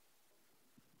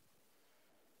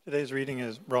Today's reading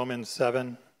is Romans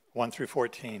 7, 1 through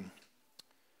 14.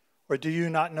 Or do you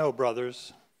not know,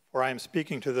 brothers, for I am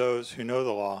speaking to those who know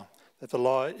the law, that the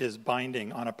law is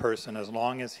binding on a person as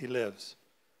long as he lives.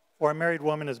 For a married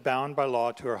woman is bound by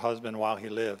law to her husband while he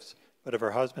lives, but if her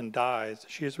husband dies,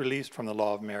 she is released from the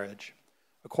law of marriage.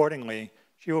 Accordingly,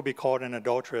 she will be called an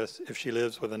adulteress if she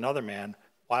lives with another man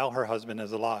while her husband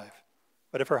is alive.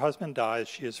 But if her husband dies,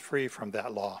 she is free from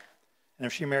that law. And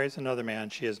if she marries another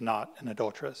man, she is not an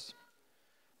adulteress.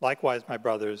 Likewise, my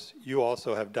brothers, you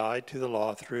also have died to the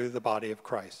law through the body of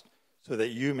Christ, so that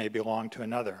you may belong to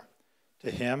another, to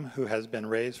him who has been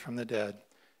raised from the dead,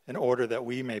 in order that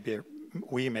we may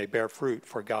bear fruit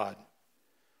for God.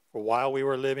 For while we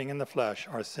were living in the flesh,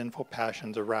 our sinful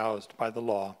passions aroused by the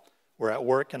law were at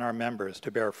work in our members to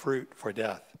bear fruit for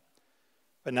death.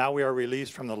 But now we are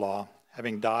released from the law,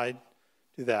 having died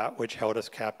to that which held us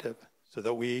captive, so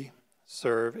that we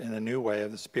serve in the new way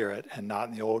of the Spirit and not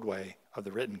in the old way of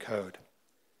the written code.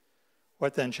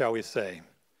 What then shall we say?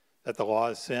 That the law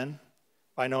is sin?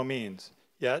 By no means.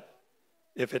 Yet,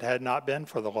 if it had not been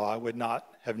for the law, I would not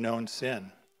have known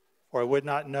sin. For I would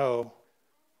not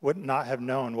have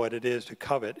known what it is to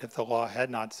covet if the law had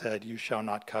not said, you shall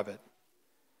not covet.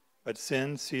 But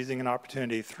sin, seizing an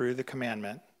opportunity through the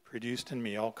commandment, produced in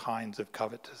me all kinds of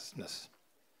covetousness.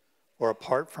 For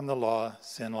apart from the law,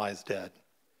 sin lies dead.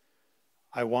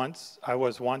 I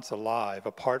was once alive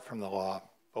apart from the law,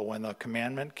 but when the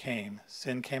commandment came,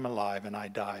 sin came alive and I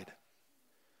died.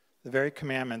 The very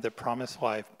commandment that promised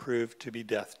life proved to be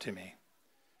death to me.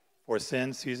 For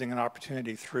sin, seizing an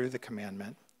opportunity through the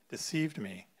commandment, deceived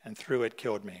me and through it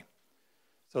killed me.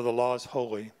 So the law is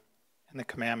holy, and the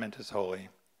commandment is holy,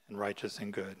 and righteous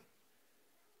and good.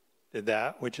 Did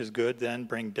that which is good then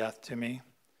bring death to me?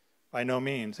 By no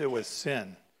means. It was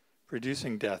sin,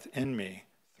 producing death in me,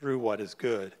 through what is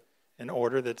good, in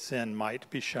order that sin might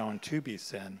be shown to be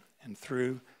sin, and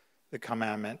through the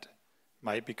commandment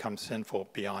might become sinful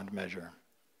beyond measure.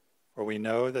 For we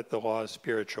know that the law is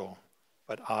spiritual,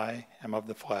 but I am of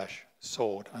the flesh,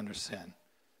 sold under sin.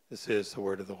 This is the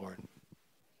word of the Lord.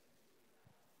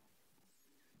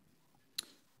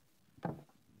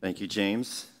 Thank you,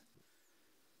 James.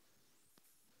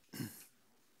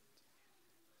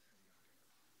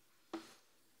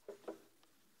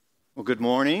 Well, good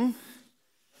morning.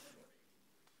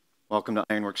 Welcome to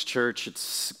Ironworks Church.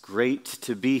 It's great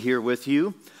to be here with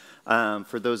you.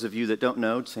 For those of you that don't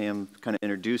know, Sam kind of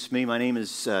introduced me. My name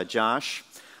is Josh.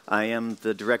 I am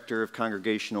the Director of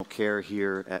Congregational Care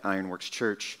here at Ironworks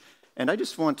Church. And I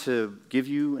just want to give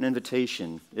you an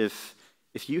invitation. If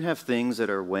you have things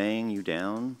that are weighing you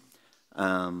down,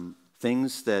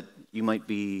 things that you might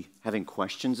be having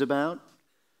questions about,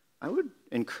 I would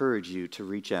encourage you to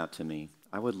reach out to me.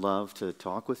 I would love to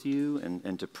talk with you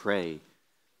and to pray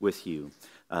with you.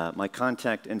 My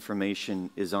contact information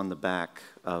is on the back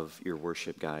of your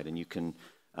worship guide, and you can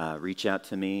reach out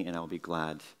to me, and I'll be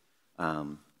glad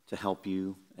to help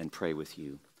you and pray with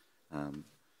you.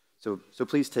 So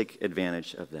please take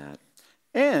advantage of that.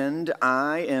 And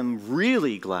I am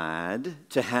really glad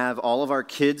to have all of our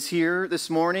kids here this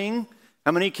morning.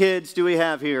 How many kids do we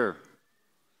have here?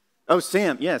 Oh,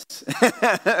 Sam, yes.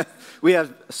 We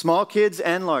have small kids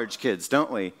and large kids,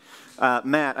 don't we?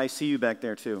 Matt, I see you back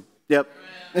there too. Yep.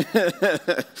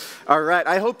 All right.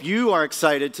 I hope you are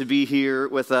excited to be here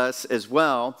with us as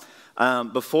well.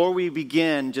 Before we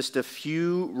begin, just a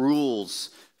few rules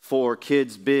for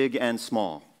kids big and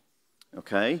small.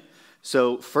 Okay?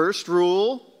 So first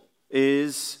rule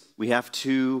is we have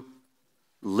to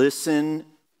listen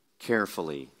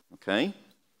carefully. Okay?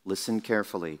 Listen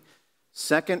carefully.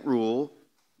 Second rule,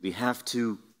 we have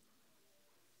to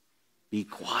be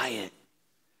quiet,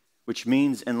 which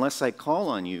means unless I call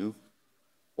on you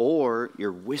or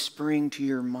you're whispering to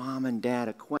your mom and dad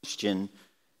a question,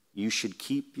 you should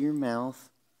keep your mouth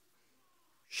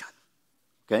shut.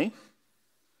 Okay?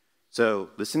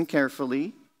 So listen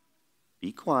carefully,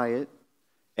 be quiet,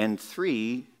 and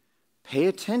 3, pay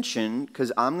attention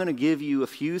because I'm going to give you a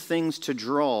few things to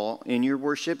draw in your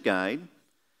worship guide.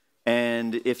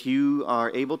 And if you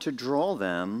are able to draw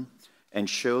them and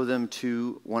show them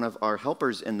to one of our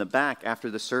helpers in the back after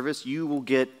the service, you will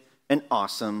get an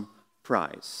awesome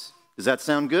prize. Does that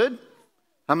sound good?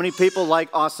 How many people like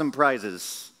awesome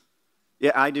prizes?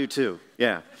 Yeah, I do too.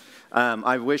 Yeah.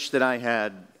 I wish that I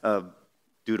had a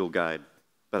doodle guide,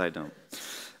 but I don't.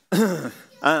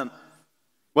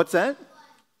 What's that?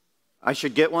 I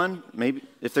should get one? Maybe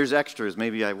if there's extras,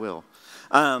 maybe I will.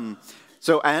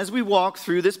 So as we walk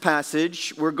through this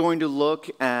passage, we're going to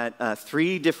look at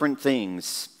 3 different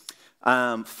things.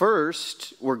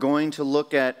 First, we're going to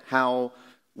look at how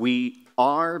we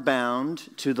are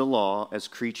bound to the law as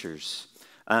creatures.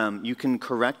 You can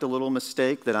correct a little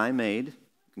mistake that I made.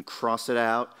 You can cross it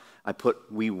out. I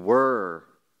put, we were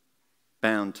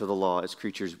bound to the law as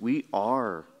creatures. We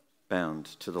are bound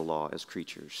to the law as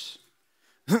creatures.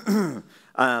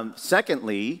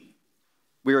 Secondly,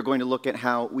 we are going to look at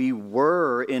how we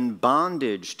were in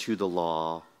bondage to the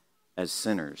law as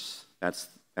sinners.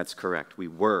 That's correct. We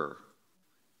were.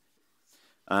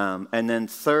 And then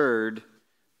third,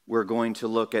 we're going to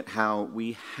look at how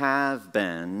we have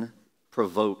been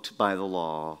provoked by the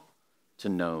law to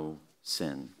know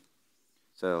sin.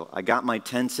 So I got my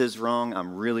tenses wrong.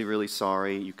 I'm really, really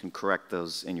sorry. You can correct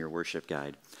those in your worship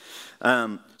guide.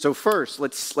 So first,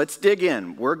 let's dig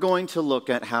in. We're going to look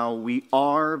at how we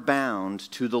are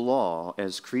bound to the law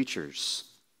as creatures.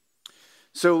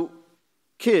 So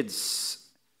kids,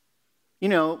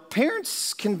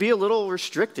 parents can be a little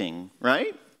restricting,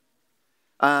 right?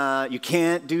 You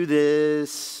can't do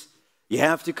this. You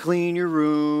have to clean your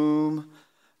room.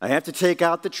 I have to take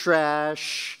out the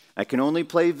trash. I can only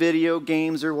play video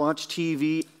games or watch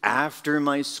TV after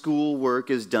my school work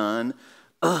is done.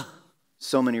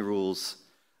 So many rules.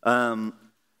 How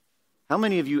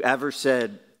many of you ever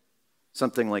said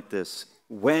something like this?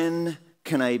 When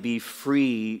can I be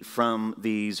free from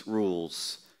these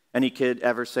rules? Any kid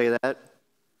ever say that?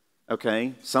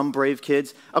 Okay, some brave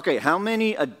kids. Okay, how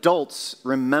many adults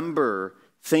remember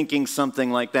thinking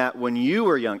something like that when you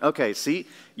were young? Okay, see,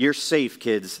 you're safe,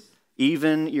 kids.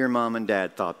 Even your mom and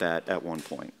dad thought that at one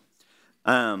point.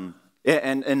 And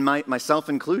myself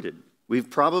included. We've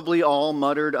probably all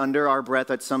muttered under our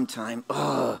breath at some time,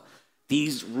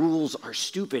 these rules are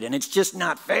stupid and it's just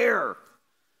not fair.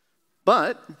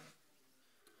 But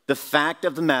the fact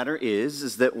of the matter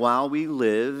is that while we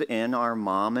live in our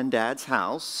mom and dad's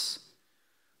house,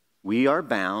 we are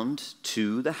bound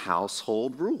to the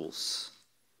household rules.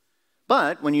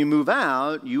 But when you move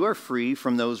out, you are free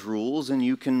from those rules and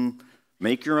you can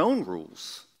make your own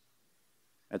rules.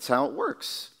 That's how it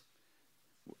works.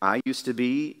 I used to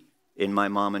be in my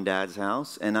mom and dad's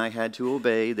house and I had to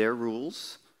obey their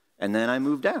rules, and then I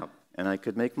moved out and I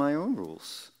could make my own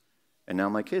rules. And now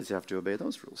my kids have to obey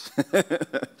those rules.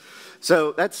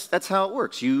 So that's how it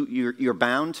works. You're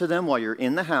bound to them while you're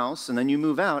in the house, and then you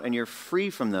move out and you're free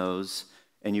from those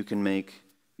and you can make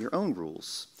your own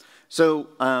rules. So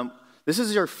this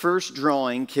is your first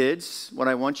drawing, kids. What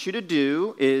I want you to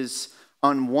do is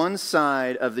on one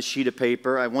side of the sheet of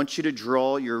paper, I want you to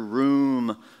draw your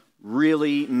room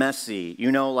really messy.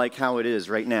 Like how it is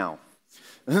right now.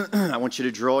 I want you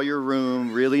to draw your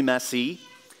room really messy.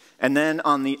 And then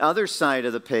on the other side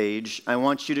of the page, I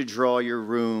want you to draw your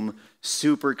room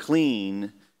super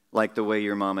clean, like the way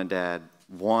your mom and dad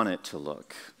want it to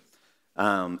look.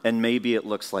 And maybe it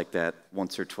looks like that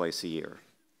once or twice a year.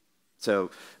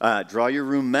 So draw your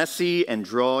room messy and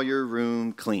draw your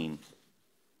room clean.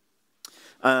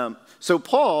 So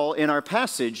Paul, in our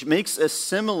passage, makes a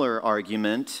similar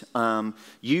argument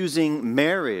using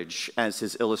marriage as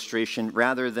his illustration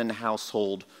rather than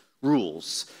household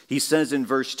rules. He says in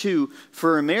verse 2,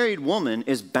 "For a married woman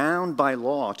is bound by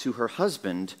law to her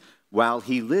husband while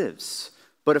he lives.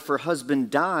 But if her husband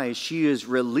dies, she is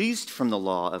released from the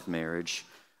law of marriage.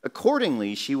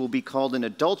 Accordingly, she will be called an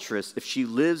adulteress if she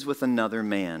lives with another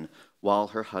man while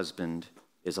her husband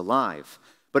is alive.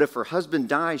 But if her husband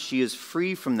dies, she is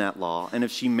free from that law. And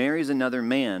if she marries another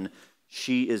man,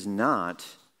 she is not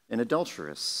an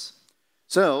adulteress."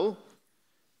 So,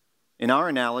 in our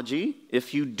analogy,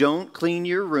 if you don't clean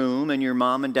your room and your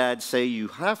mom and dad say you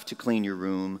have to clean your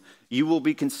room, you will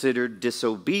be considered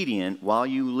disobedient while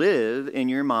you live in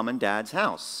your mom and dad's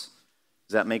house.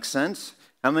 Does that make sense?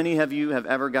 How many of you have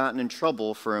ever gotten in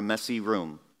trouble for a messy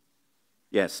room?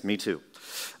 Yes, me too.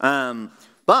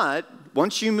 But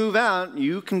once you move out,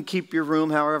 you can keep your room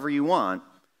however you want,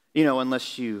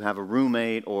 unless you have a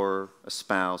roommate or a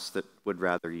spouse that would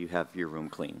rather you have your room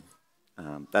clean.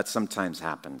 That sometimes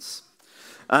happens.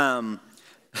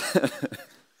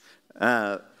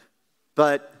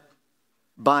 But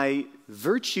by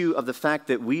virtue of the fact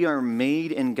that we are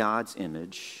made in God's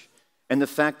image and the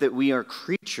fact that we are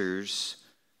creatures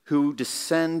who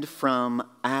descend from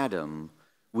Adam,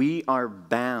 we are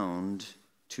bound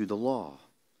to the law,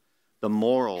 the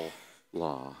moral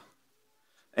law.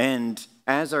 And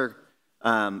as our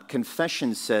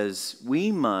confession says,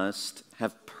 we must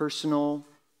have personal,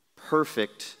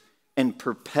 perfect, and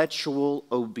perpetual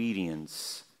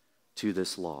obedience to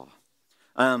this law.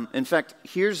 In fact,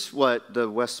 here's what the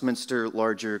Westminster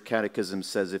Larger Catechism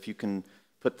says, if you can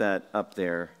put that up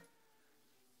there.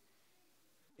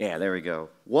 Yeah, there we go.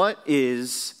 What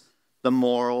is the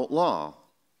moral law?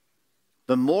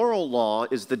 The moral law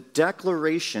is the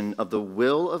declaration of the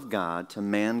will of God to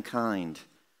mankind,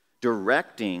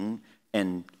 directing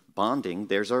and bonding,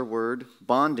 there's our word,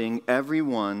 bonding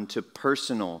everyone to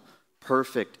personal,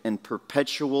 perfect, and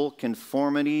perpetual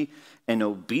conformity and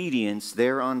obedience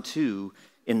thereunto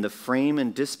in the frame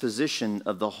and disposition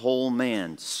of the whole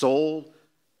man, soul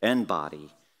and body,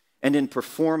 and in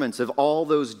performance of all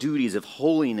those duties of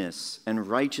holiness and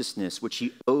righteousness which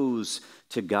he owes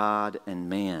to God and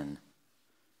man,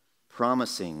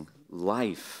 promising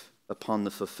life upon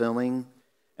the fulfilling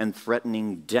and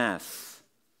threatening death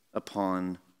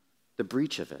upon the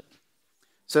breach of it.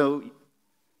 So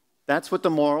that's what the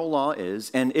moral law is,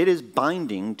 and it is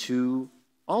binding to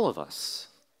all of us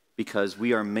because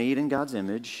we are made in God's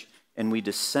image and we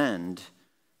descend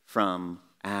from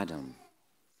Adam.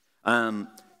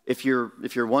 If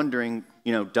you're wondering,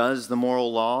 does the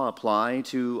moral law apply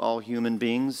to all human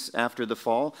beings after the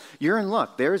fall? You're in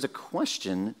luck. There is a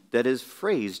question that is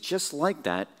phrased just like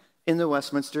that in the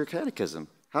Westminster Catechism.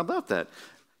 How about that?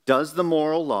 Does the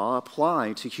moral law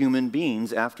apply to human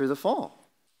beings after the fall?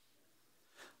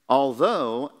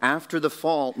 Although after the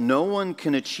fall no one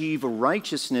can achieve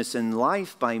righteousness in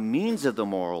life by means of the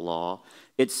moral law,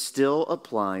 it still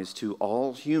applies to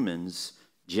all humans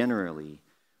generally,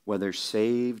 whether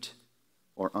saved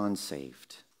or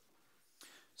unsaved.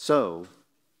 So,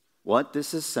 what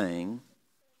this is saying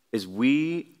is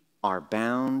we are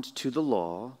bound to the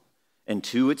law and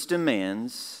to its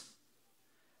demands,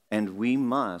 and we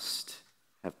must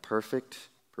have perfect,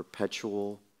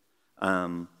 perpetual,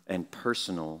 and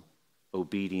personal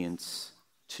obedience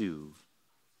to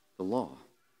the law.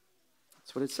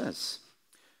 That's what it says.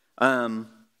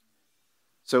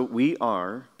 So we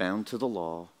are bound to the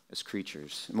law as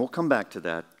creatures. And we'll come back to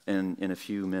that in a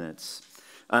few minutes.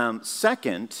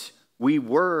 Second, we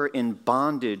were in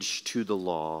bondage to the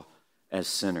law as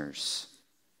sinners.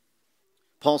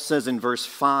 Paul says in verse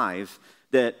 5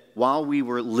 that while we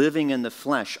were living in the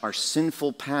flesh, our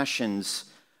sinful passions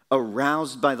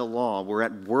aroused by the law were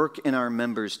at work in our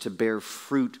members to bear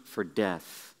fruit for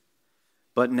death.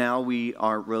 But now we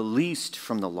are released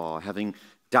from the law, having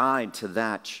died to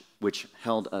that which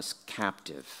held us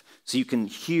captive. So you can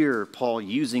hear Paul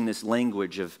using this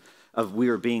language of we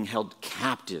are being held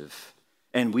captive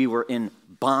and we were in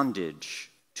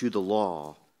bondage to the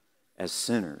law as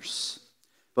sinners.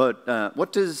 But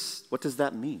what does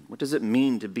that mean? What does it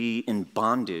mean to be in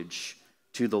bondage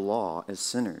to the law as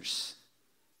sinners?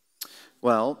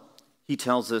 Well, he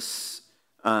tells us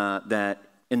that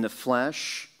in the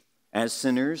flesh, as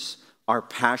sinners, our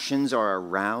passions are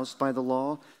aroused by the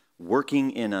law,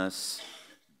 working in us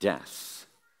death.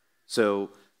 So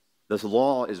the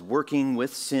law is working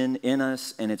with sin in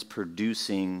us, and it's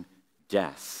producing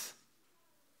death.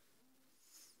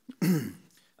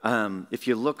 If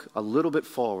you look a little bit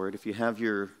forward, if you have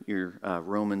your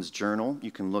Romans journal,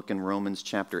 you can look in Romans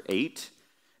chapter 8,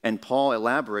 and Paul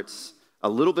elaborates a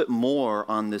little bit more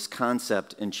on this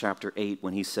concept in chapter 8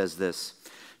 when he says this: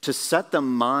 to set the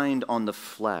mind on the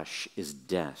flesh is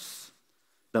death.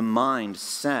 The mind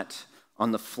set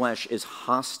on the flesh is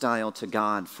hostile to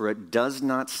God, for it does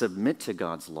not submit to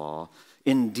God's law.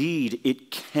 Indeed, it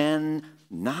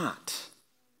cannot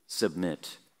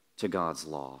submit to God's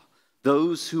law.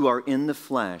 Those who are in the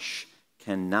flesh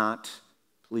cannot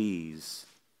please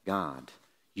God.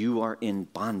 You are in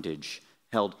bondage,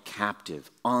 held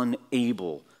captive,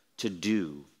 unable to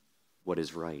do what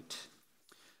is right.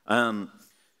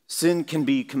 Sin can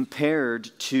be compared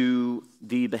to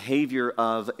the behavior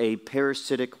of a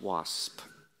parasitic wasp.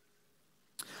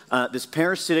 This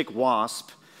parasitic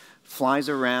wasp flies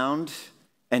around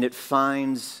and it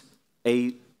finds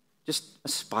just a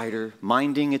spider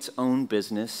minding its own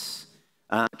business,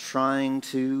 trying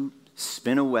to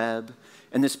spin a web.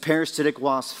 And this parasitic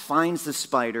wasp finds the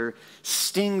spider,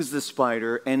 stings the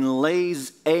spider, and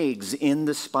lays eggs in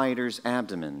the spider's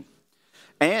abdomen.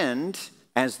 And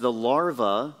as the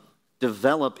larvae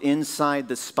develop inside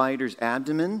the spider's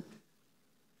abdomen,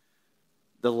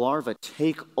 the larvae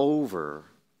take over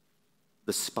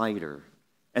the spider.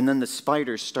 And then the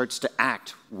spider starts to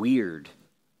act weird,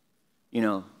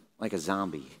 like a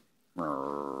zombie.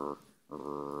 The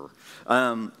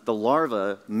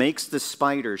larva makes the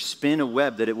spider spin a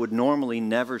web that it would normally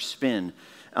never spin.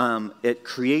 It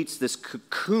creates this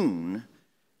cocoon,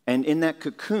 and in that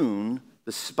cocoon,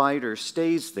 the spider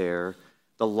stays there.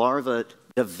 The larva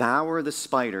devour the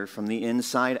spider from the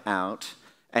inside out,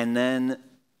 and then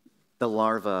the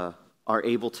larvae are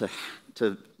able to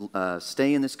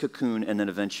stay in this cocoon and then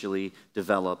eventually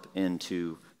develop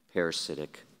into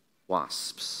parasitic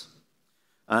wasps.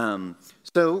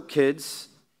 So, kids,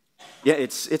 Yeah,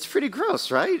 it's pretty gross,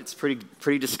 right? It's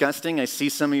pretty disgusting. I see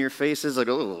some of your faces like,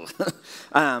 oh.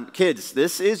 Kids,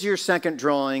 this is your second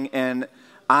drawing, and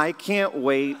I can't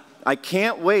wait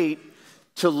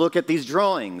to look at these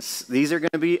drawings. These are going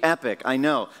to be epic, I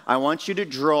know. I want you to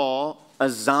draw a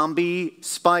zombie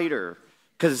spider,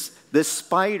 because this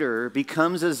spider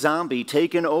becomes a zombie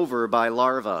taken over by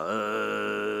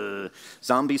larvae.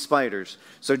 Zombie spiders.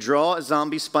 So draw a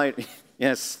zombie spider.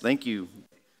 Yes, thank you,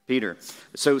 Peter.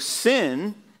 So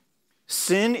sin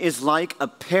is like a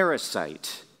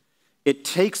parasite. It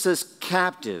takes us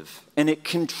captive and it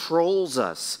controls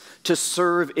us to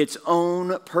serve its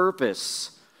own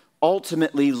purpose,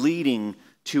 ultimately leading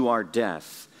to our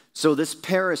death. So this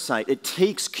parasite, it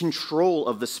takes control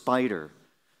of the spider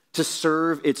to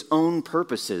serve its own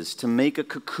purposes, to make a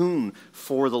cocoon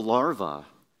for the larva.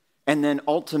 And then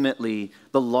ultimately,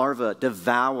 the larva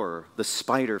devour the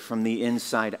spider from the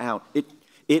inside out.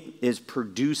 It is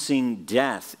producing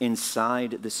death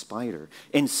inside the spider.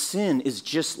 And sin is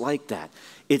just like that.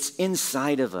 It's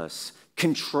inside of us,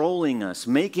 controlling us,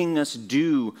 making us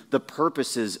do the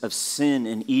purposes of sin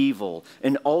and evil.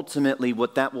 And ultimately,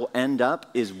 what that will end up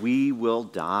is we will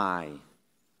die.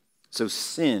 So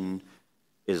sin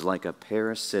is like a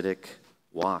parasitic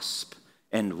wasp,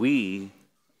 and we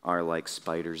are like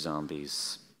spider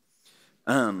zombies.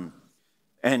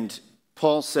 And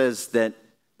Paul says that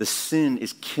the sin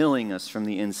is killing us from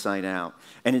the inside out,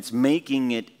 and it's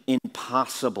making it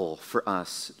impossible for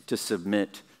us to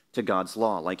submit to God's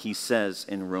law. Like he says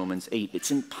in Romans 8,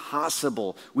 it's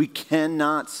impossible. We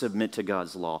cannot submit to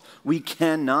God's law. We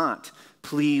cannot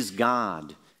please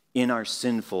God in our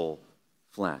sinful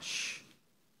flesh.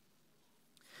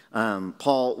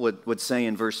 Paul would say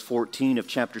in verse 14 of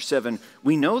chapter 7,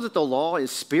 we know that the law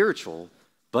is spiritual,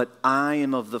 but I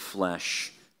am of the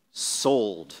flesh,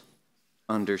 sold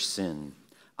under sin.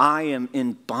 I am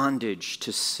in bondage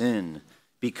to sin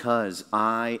because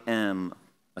I am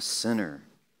a sinner.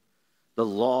 The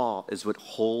law is what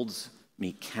holds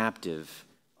me captive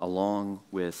along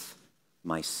with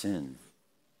my sin.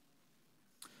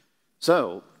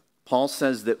 So, Paul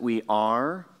says that we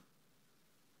are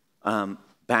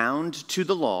bound to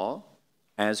the law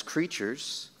as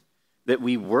creatures, that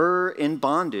we were in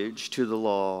bondage to the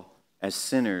law as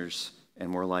sinners,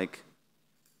 and we're like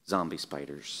zombie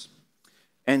spiders.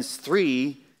 And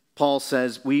 3, Paul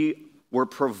says we were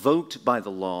provoked by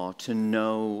the law to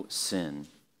know sin.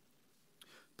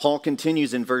 Paul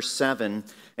continues in verse 7,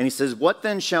 and he says, what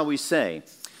then shall we say?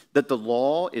 That the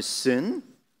law is sin?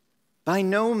 By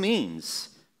no means.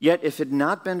 Yet if it had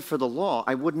not been for the law,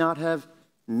 I would not have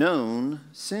known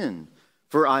sin.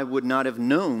 For I would not have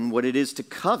known what it is to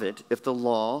covet if the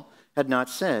law had not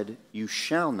said, you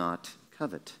shall not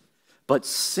covet. But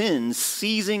sin,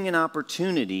 seizing an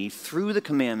opportunity through the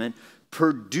commandment,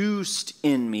 produced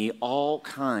in me all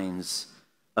kinds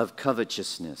of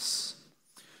covetousness.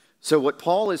 So what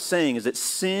Paul is saying is that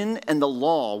sin and the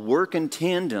law work in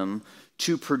tandem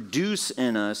to produce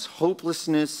in us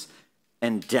hopelessness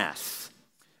and death,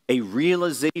 a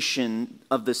realization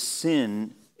of the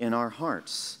sin in our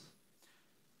hearts.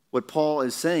 What Paul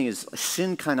is saying is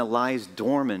sin kind of lies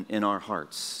dormant in our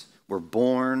hearts. We're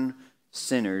born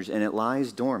sinners, and it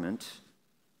lies dormant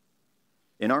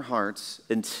in our hearts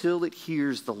until it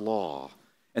hears the law.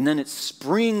 And then it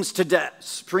springs to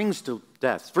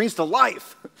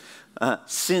life.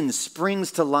 Sin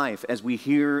springs to life as we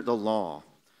hear the law.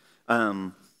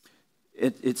 Paul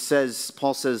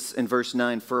says in verse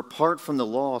 9, for apart from the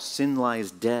law, sin lies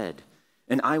dead.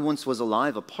 And I once was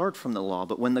alive apart from the law,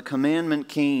 but when the commandment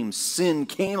came, sin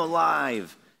came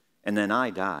alive, and then I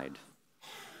died.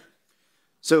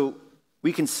 So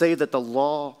we can say that the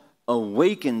law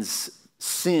awakens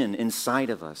sin inside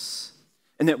of us,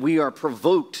 and that we are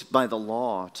provoked by the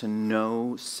law to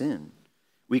know sin.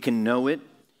 We can know it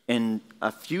in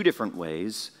a few different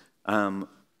ways.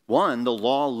 One, the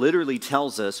law literally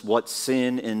tells us what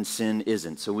sin and sin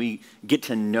isn't. So we get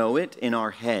to know it in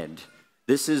our head.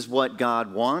 This is what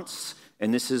God wants,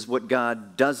 and this is what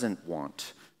God doesn't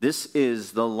want. This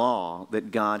is the law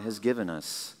that God has given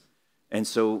us. And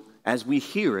so as we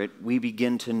hear it, we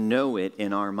begin to know it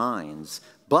in our minds.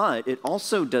 But it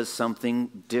also does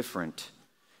something different.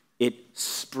 It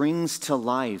springs to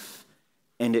life,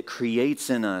 and it creates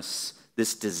in us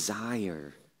this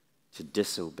desire to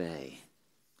disobey.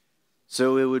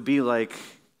 So it would be like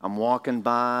I'm walking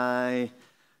by,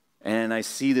 and I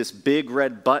see this big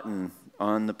red button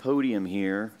on the podium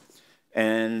here,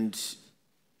 and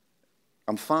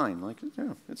I'm fine. Like,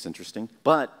 yeah, it's interesting.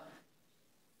 But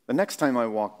the next time I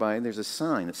walk by, there's a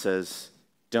sign that says,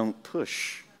 don't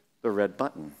push the red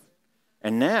button.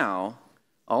 And now,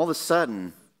 all of a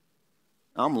sudden,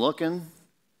 I'm looking.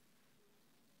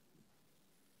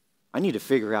 I need to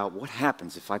figure out what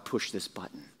happens if I push this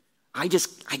button. Why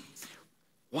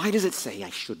does it say I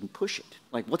shouldn't push it?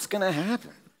 Like, what's going to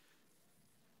happen?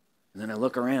 And then I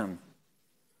look around.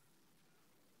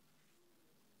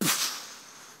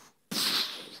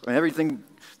 And everything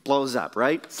blows up,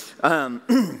 right?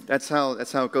 That's how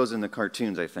it goes in the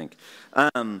cartoons, I think.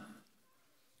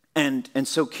 And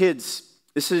so kids,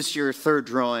 this is your third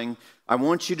drawing. I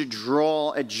want you to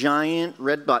draw a giant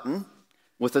red button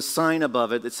with a sign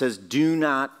above it that says, "Do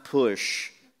not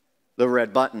push the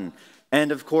red button."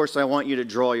 And of course, I want you to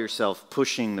draw yourself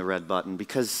pushing the red button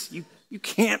because you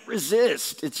can't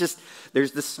resist. It's just,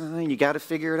 there's the sign, you got to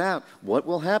figure it out. What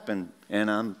will happen?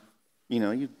 And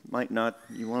you might not,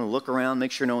 you want to look around,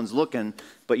 make sure no one's looking,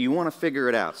 but you want to figure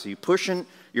it out. So you're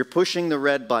pushing the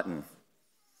red button.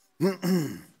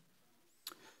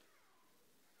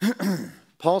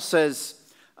 Paul says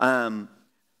in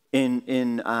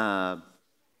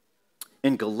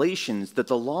Galatians that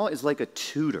the law is like a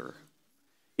tutor.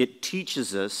 It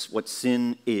teaches us what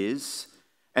sin is,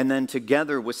 and then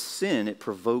together with sin, it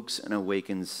provokes and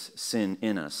awakens sin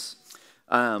in us.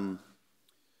 And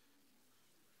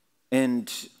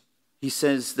he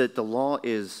says that the law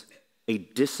is a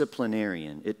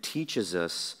disciplinarian. It teaches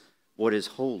us what is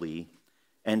holy,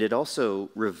 and it also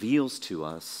reveals to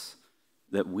us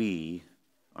that we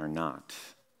are not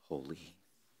holy.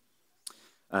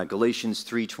 Galatians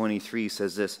 3:23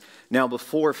 says this, "Now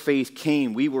before faith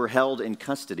came, we were held in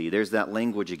custody." There's that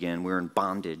language again. We're in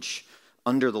bondage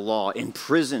under the law,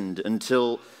 imprisoned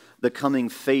until the coming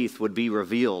faith would be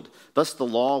revealed. Thus the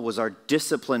law was our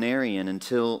disciplinarian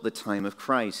until the time of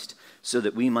Christ, so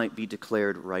that we might be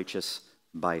declared righteous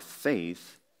by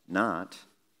faith, not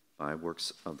by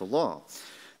works of the law.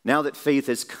 Now that faith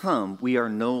has come, we are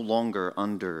no longer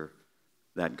under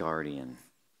that guardian,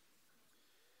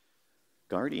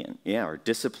 or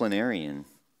disciplinarian.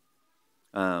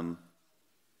 How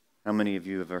many of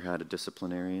you have ever had a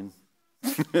disciplinarian?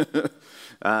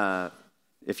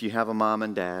 If you have a mom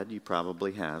and dad, you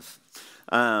probably have.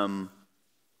 In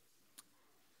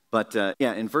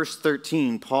verse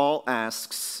 13, Paul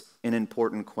asks an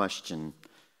important question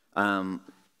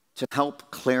to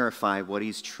help clarify what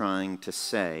he's trying to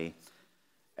say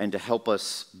and to help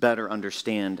us better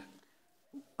understand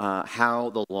how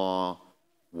the law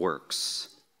works.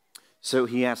 So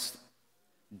he asks,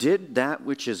 "Did that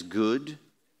which is good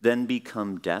then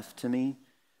become death to me?"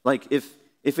 Like if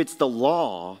it's the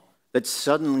law that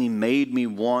suddenly made me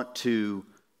want to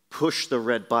push the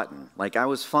red button. Like I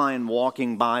was fine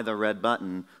walking by the red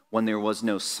button when there was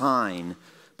no sign,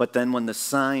 but then when the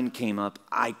sign came up,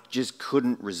 I just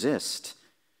couldn't resist.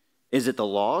 Is it the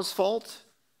law's fault?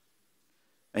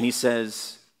 And he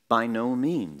says, by no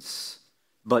means.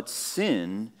 But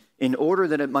sin, in order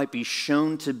that it might be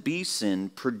shown to be sin,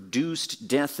 produced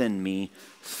death in me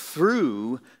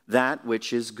through that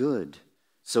which is good,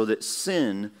 so that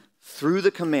sin, through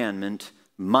the commandment,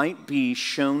 might be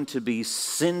shown to be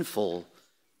sinful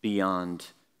beyond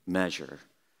measure.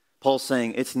 Paul's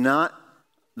saying it's not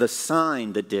the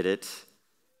sign that did it,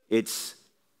 it's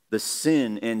the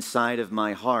sin inside of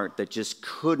my heart that just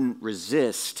couldn't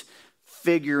resist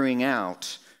figuring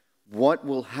out what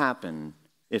will happen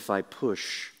if I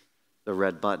push the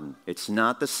red button. It's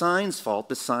not the sign's fault.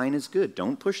 The sign is good.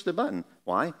 Don't push the button.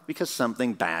 Why? Because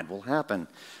something bad will happen.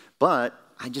 But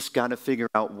I just got to figure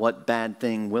out what bad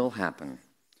thing will happen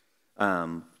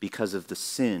because of the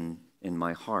sin in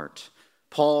my heart.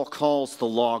 Paul calls the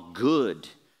law good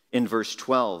in verse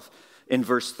 12. In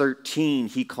verse 13,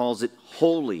 he calls it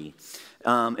holy.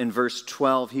 In verse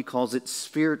 12, he calls it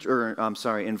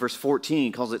in verse 14,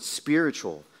 he calls it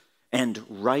spiritual and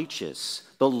righteous.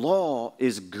 The law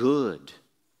is good.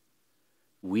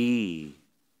 We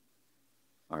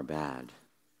are bad.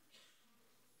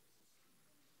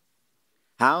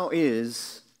 How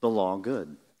is the law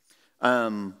good?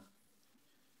 In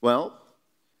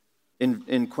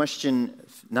question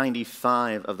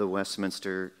 95 of the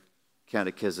Westminster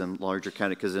Catechism, larger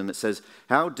catechism, it says,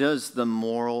 how does the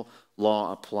moral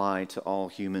law apply to all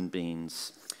human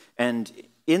beings? And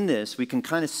in this, we can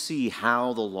kind of see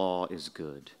how the law is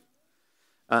good.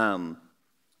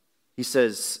 He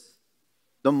says,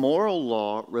 the moral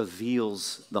law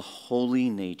reveals the holy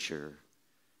nature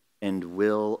and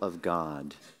will of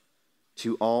God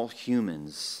to all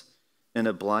humans and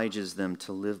obliges them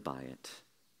to live by it.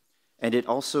 And it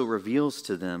also reveals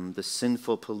to them the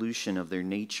sinful pollution of their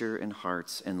nature and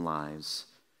hearts and lives,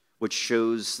 which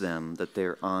shows them that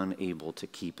they're unable to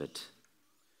keep it.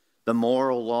 The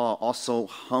moral law also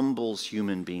humbles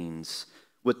human beings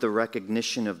with the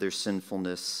recognition of their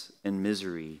sinfulness and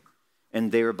misery,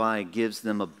 and thereby gives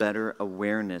them a better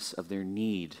awareness of their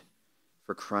need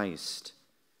for Christ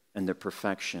and the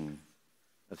perfection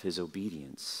of his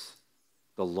obedience.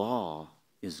 The law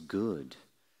is good.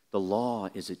 The law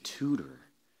is a tutor,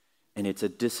 and it's a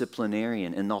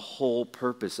disciplinarian, and the whole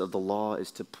purpose of the law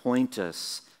is to point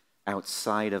us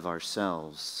outside of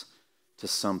ourselves to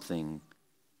something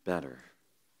better.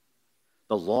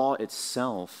 The law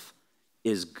itself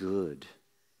is good,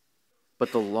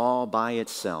 but the law by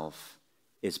itself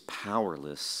is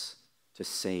powerless to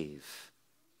save.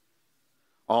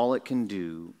 All it can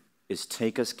do is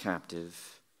take us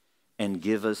captive and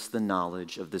give us the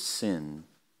knowledge of the sin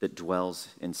that dwells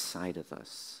inside of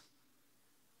us.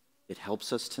 It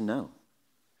helps us to know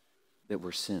that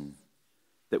we're sin,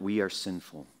 that we are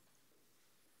sinful.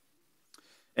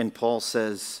 And Paul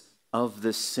says of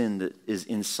this sin that is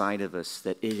inside of us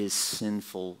that it is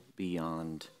sinful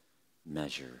beyond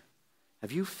measure.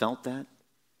 Have you felt that?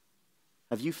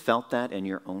 Have you felt that in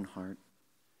your own heart?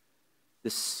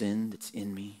 This sin that's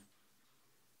in me?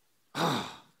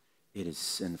 It is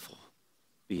sinful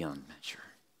beyond measure.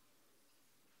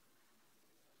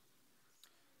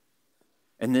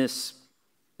 And this,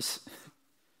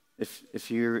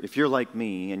 if you're like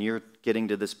me and you're getting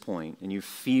to this point and you're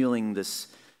feeling this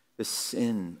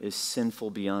sin is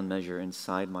sinful beyond measure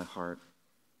inside my heart,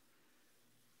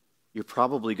 you're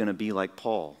probably going to be like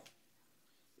Paul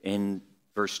in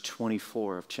verse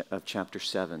 24 of chapter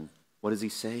 7. What does he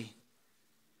say?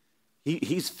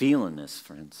 He's feeling this,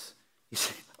 friends. He's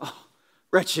saying, oh,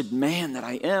 wretched man that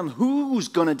I am, who's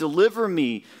going to deliver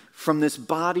me from this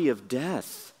body of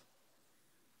death?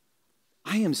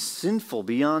 I am sinful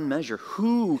beyond measure.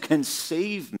 Who can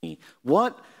save me?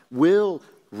 What will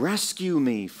rescue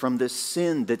me from this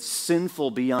sin that's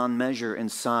sinful beyond measure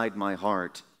inside my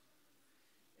heart?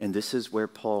 And this is where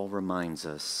Paul reminds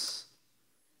us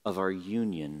of our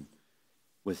union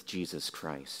with Jesus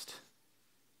Christ.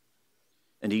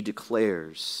 And he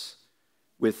declares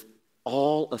with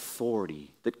all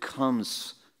authority that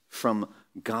comes from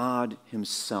God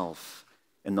himself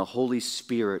and the Holy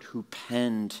Spirit who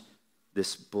penned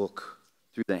this book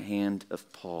through the hand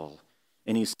of Paul.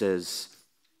 And he says,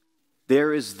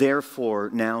 there is therefore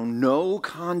now no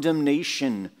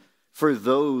condemnation for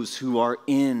those who are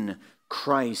in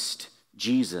Christ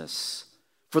Jesus.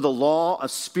 For the law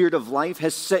of Spirit of life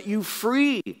has set you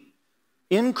free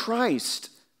in Christ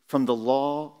from the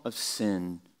law of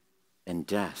sin and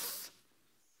death.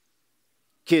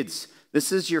 Kids,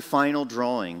 this is your final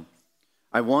drawing.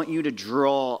 I want you to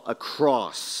draw a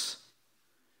cross.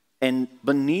 And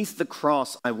beneath the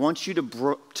cross, I want you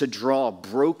to draw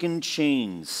broken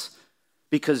chains,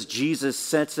 because Jesus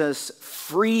sets us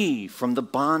free from the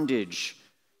bondage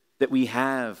that we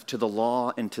have to the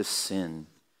law and to sin.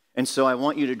 And so I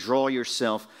want you to draw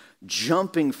yourself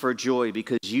jumping for joy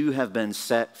because you have been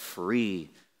set free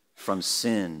from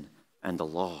sin and the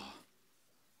law.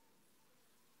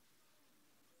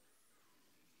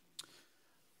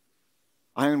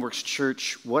 Ironworks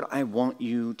Church, what I want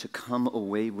you to come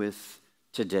away with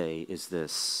today is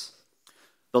this.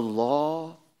 The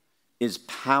law is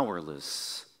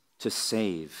powerless to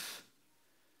save,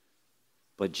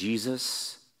 but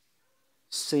Jesus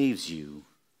saves you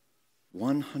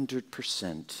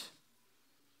 100%,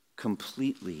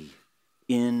 completely,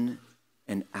 in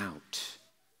and out.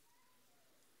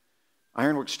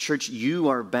 Ironworks Church, you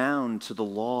are bound to the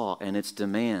law and its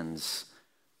demands.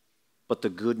 But the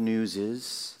good news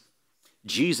is,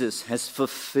 Jesus has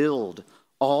fulfilled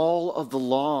all of the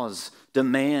law's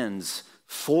demands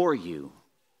for you.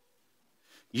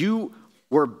 You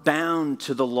were bound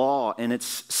to the law and its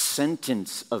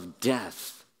sentence of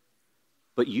death,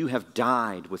 but you have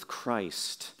died with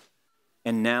Christ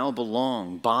and now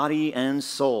belong, body and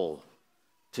soul,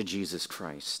 to Jesus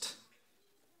Christ.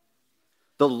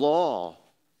 The law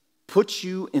puts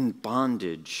you in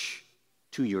bondage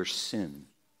to your sin.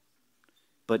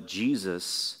 But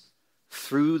Jesus,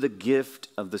 through the gift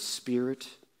of the Spirit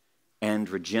and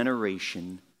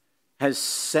regeneration, has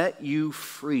set you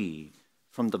free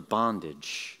from the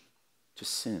bondage to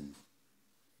sin.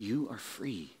 You are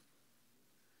free.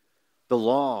 The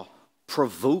law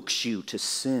provokes you to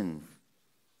sin,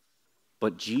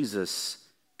 but Jesus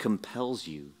compels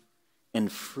you and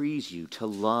frees you to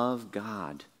love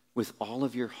God with all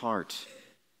of your heart,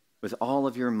 with all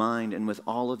of your mind, and with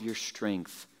all of your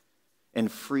strength, and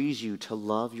frees you to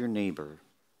love your neighbor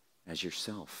as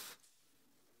yourself.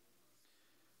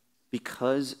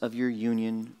 Because of your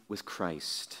union with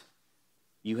Christ,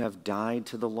 you have died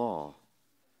to the law,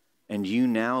 and you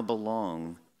now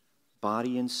belong,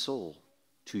 body and soul,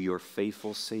 to your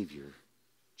faithful Savior,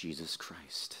 Jesus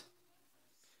Christ.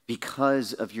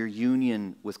 because of your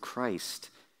union with Christ.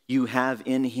 You have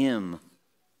in him,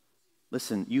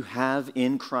 listen, you have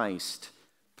in Christ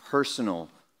personal,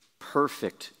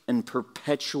 perfect, and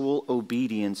perpetual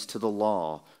obedience to the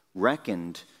law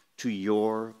reckoned to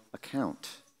your account.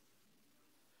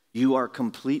 You are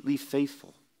completely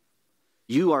faithful.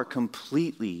 You are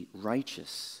completely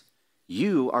righteous.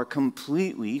 You are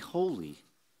completely holy.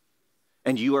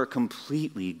 And you are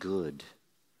completely good.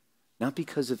 Not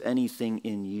because of anything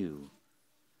in you,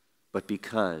 but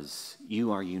because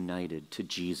you are united to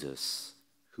Jesus,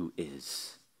 who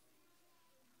is.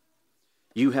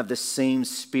 You have the same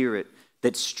Spirit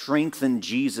that strengthened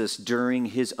Jesus during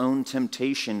his own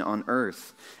temptation on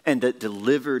earth and that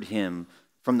delivered him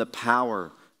from the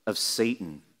power of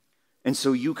Satan. And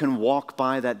so you can walk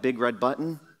by that big red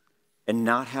button and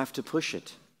not have to push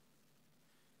it.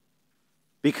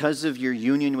 Because of your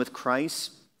union with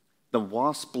Christ, the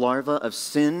wasp larva of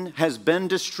sin has been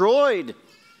destroyed.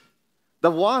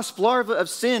 The wasp larva of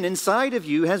sin inside of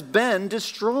you has been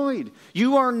destroyed.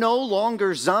 You are no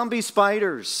longer zombie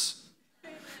spiders.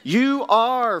 You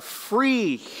are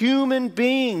free human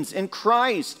beings in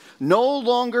Christ, no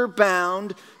longer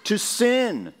bound to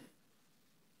sin.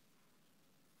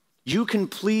 You can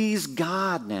please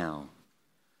God now.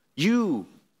 You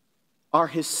are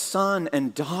his son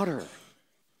and daughter.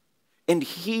 And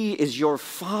he is your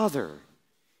Father.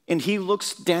 And he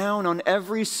looks down on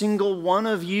every single one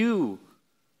of you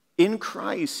in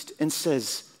Christ and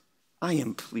says, I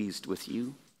am pleased with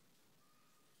you.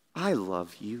 I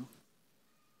love you.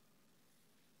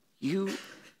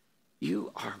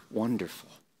 You are wonderful.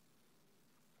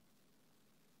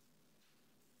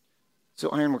 So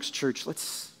Ironworks Church,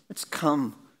 let's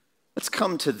come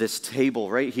to this table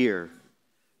right here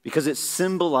because it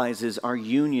symbolizes our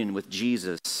union with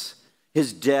Jesus,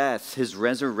 his death, his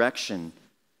resurrection.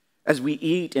 As we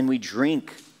eat and we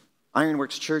drink,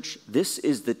 Ironworks Church, this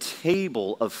is the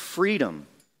table of freedom.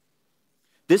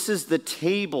 This is the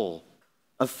table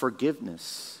of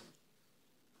forgiveness.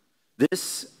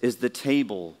 This is the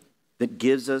table that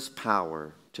gives us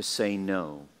power to say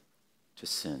no to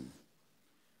sin.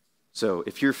 So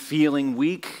if you're feeling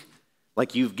weak,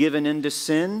 like you've given in to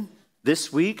sin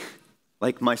this week,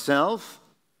 like myself,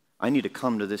 I need to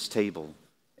come to this table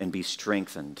and be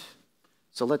strengthened.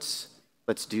 So let's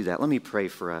do that. Let me pray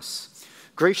for us.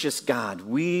 Gracious God,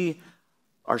 we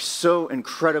are so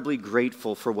incredibly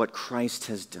grateful for what Christ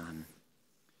has done.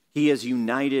 He has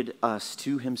united us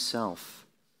to himself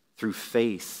through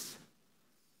faith.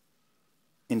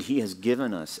 And he has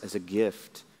given us as a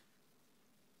gift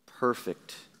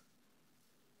perfect,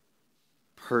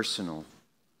 personal,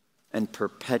 and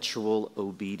perpetual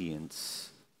obedience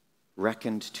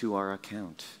reckoned to our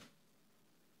account.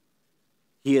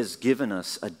 He has given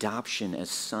us adoption as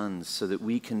sons so that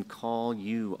we can call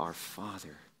you our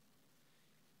Father.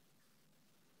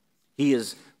 He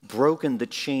has broken the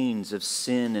chains of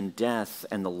sin and death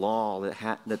and the law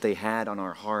that they had on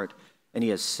our heart, and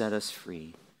he has set us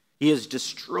free. He has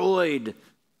destroyed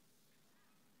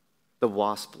the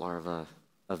wasp larva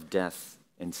of death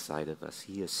inside of us.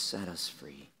 He has set us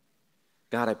free.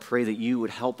 God, I pray that you would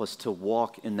help us to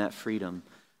walk in that freedom.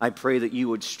 I pray that you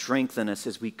would strengthen us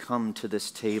as we come to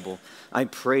this table. I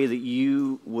pray that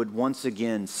you would once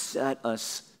again set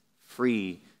us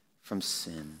free from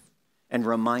sin and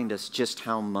remind us just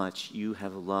how much you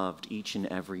have loved each and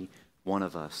every one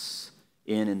of us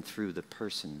in and through the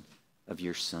person of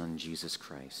your Son, Jesus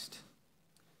Christ.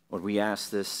 Lord, we ask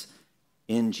this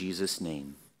in Jesus'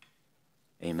 name.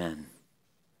 Amen.